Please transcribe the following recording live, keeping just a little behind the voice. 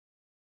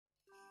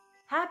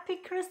Happy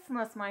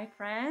Christmas, my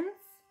friends!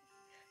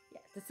 Yeah,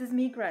 this is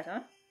me,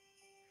 Greta.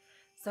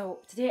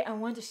 So today I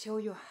want to show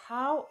you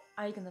how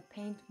I'm gonna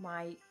paint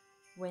my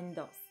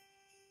windows.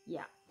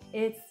 Yeah,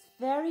 it's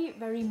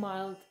very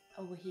mild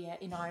over here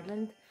in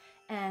Ireland,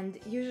 and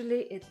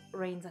usually it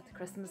rains at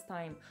Christmas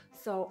time.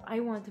 So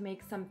I want to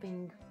make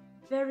something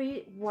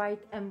very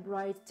white and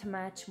bright to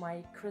match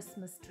my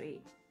Christmas tree.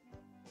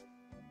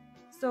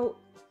 So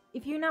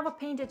if you never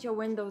painted your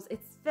windows,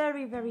 it's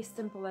very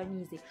simple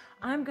and easy.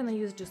 I'm gonna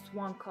use just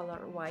one color,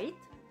 white,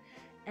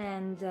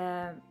 and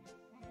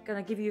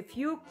gonna give you a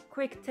few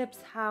quick tips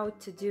how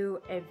to do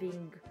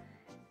everything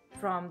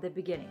from the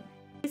beginning.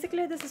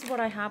 Basically, this is what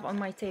I have on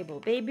my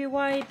table: baby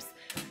wipes,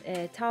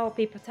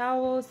 paper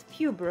towels,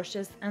 few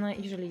brushes, and I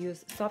usually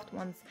use soft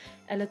ones,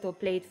 a little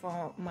plate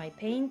for my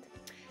paint.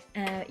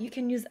 You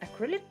can use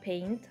acrylic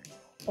paint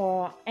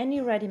or any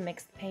ready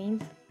mixed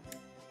paint.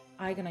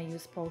 I'm gonna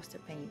use poster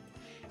paint.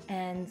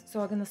 And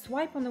so I'm gonna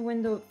swipe on the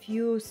window a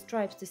few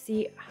stripes to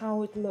see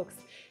how it looks.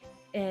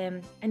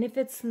 And if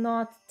it's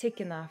not thick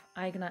enough,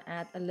 I'm gonna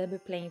add a little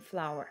bit plain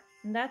flour.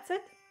 And that's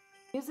it.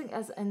 Using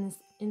as an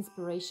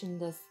inspiration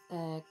this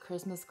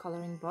Christmas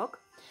coloring book.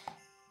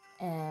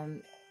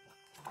 I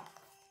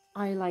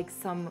like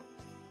some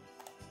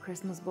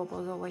Christmas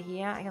bubbles over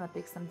here. I'm gonna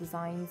pick some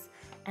designs,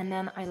 and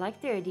then I like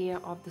the idea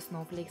of the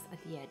snowflakes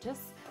at the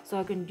edges, so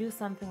I can do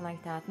something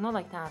like that. Not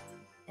like that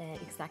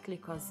exactly,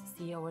 because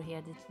see over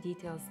here the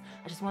details.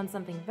 I just want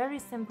something very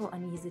simple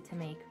and easy to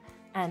make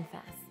and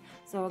fast.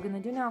 So we're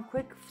gonna do now a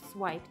quick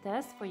swipe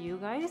test for you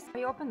guys.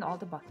 I opened all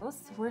the bottles.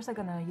 First I'm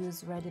gonna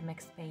use ready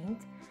mixed paint.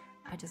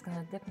 I'm just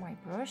gonna dip my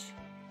brush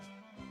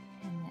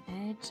in the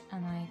edge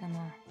and I'm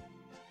gonna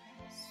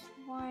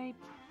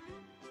swipe.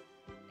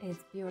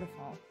 It's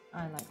beautiful.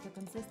 I like the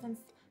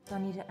consistency.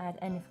 Don't need to add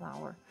any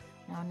flour.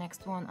 Now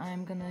next one,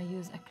 I'm gonna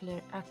use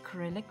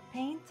acrylic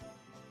paint,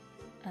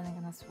 and I'm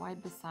gonna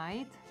swipe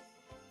beside.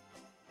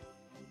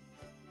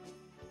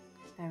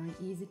 Very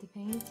easy to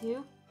paint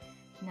too.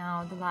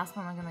 Now the last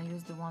one, I'm gonna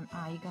use the one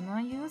I'm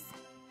gonna use,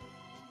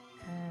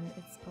 and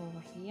it's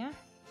over here.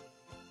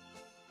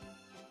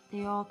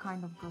 They all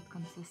kind of good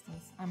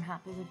consistency. I'm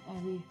happy with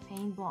every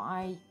paint, but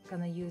I'm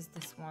gonna use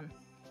this one.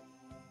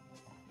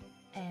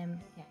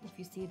 Yeah, if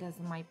you see, there's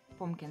my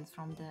pumpkins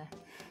from the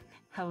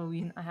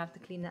Halloween. I have to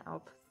clean it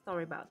up.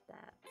 Sorry about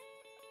that.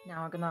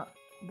 Now I'm gonna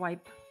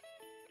wipe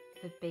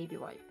with baby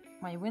wipe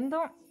my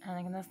window, and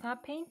I'm gonna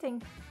start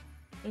painting.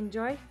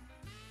 Enjoy.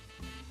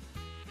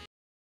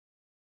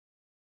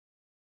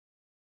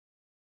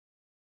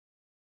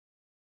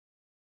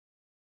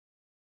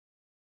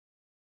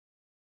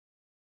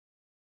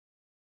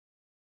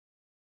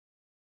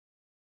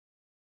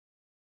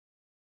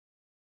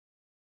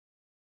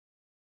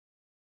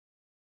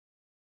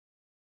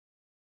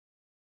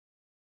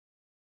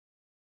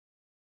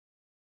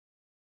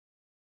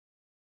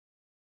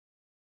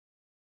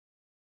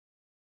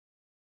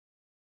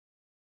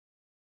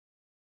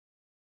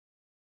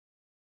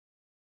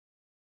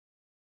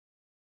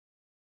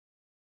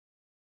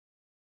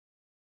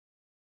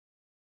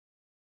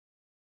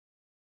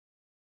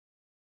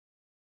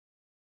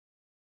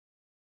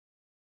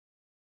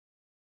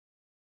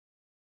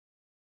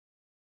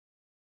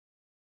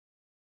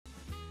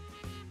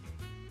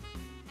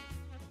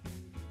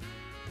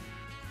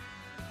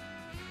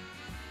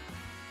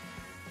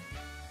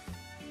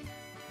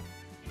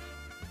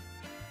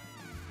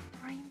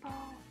 Rainbow.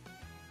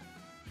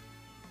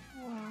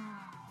 Wow.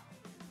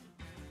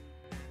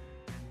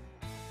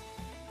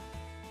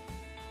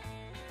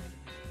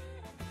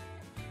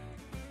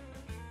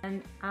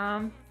 And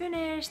I'm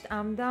finished.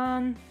 I'm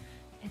done.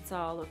 It's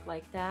all look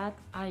like that.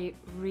 I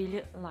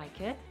really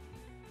like it.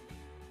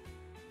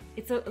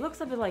 It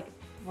looks a bit like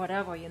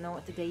whatever, you know,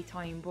 at the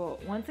daytime,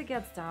 but once it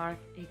gets dark,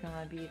 it's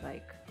gonna be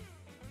like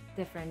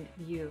different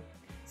view.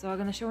 So I'm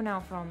gonna show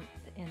now from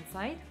the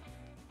inside,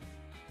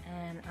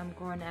 and I'm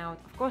going out.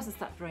 Of course it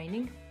starts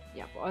raining,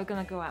 yeah, but I'm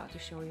gonna go out to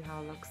show you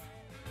how it looks.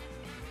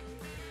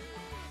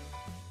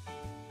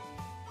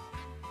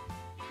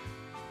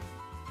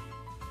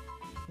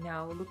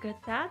 Now look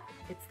at that,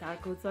 it's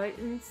dark outside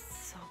and it's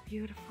so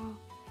beautiful.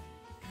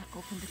 Gonna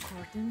open the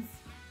curtains.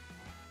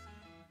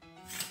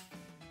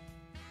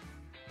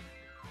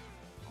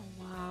 Oh,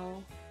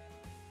 wow,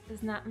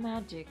 isn't that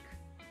magic?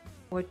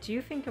 What do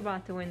you think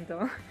about the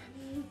window?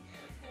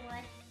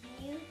 What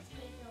do you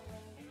take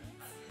away?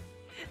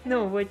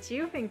 No, what do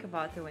you think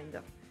about the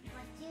window?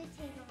 What do you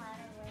take about a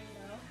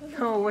window?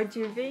 No, what do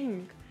you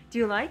think? Do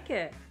you like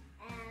it?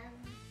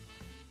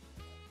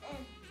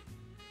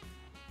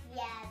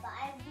 Yeah,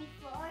 but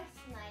before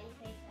smiley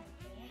face right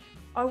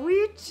there. Are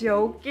we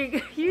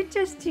joking? You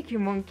just cheeky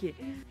monkey.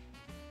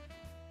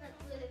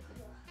 That's really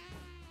cool.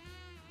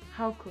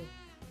 How cool?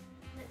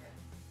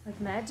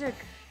 Like magic.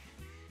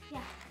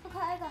 Yeah, look how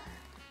I got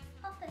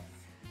puppets.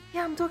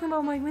 Yeah, I'm talking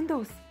about my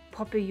windows.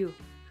 Poppy you.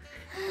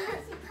 I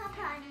see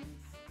puppets.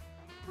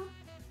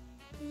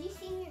 Did you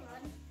see me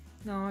run?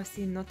 No, I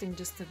see nothing,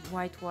 just a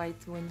white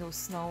window,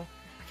 snow.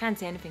 I can't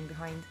see anything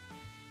behind.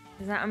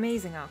 Isn't that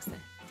amazing,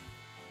 Austin?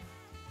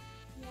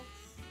 Yes.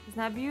 Isn't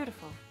that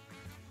beautiful?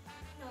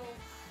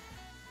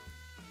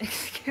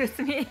 Excuse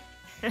me.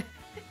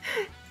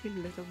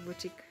 Little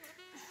boutique.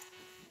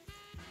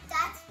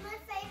 That's my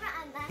favorite,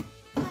 and then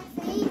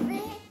my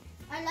favorite.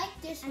 I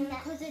like this one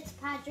because it's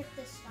Patrick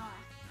the Star.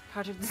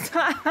 Part of the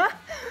star.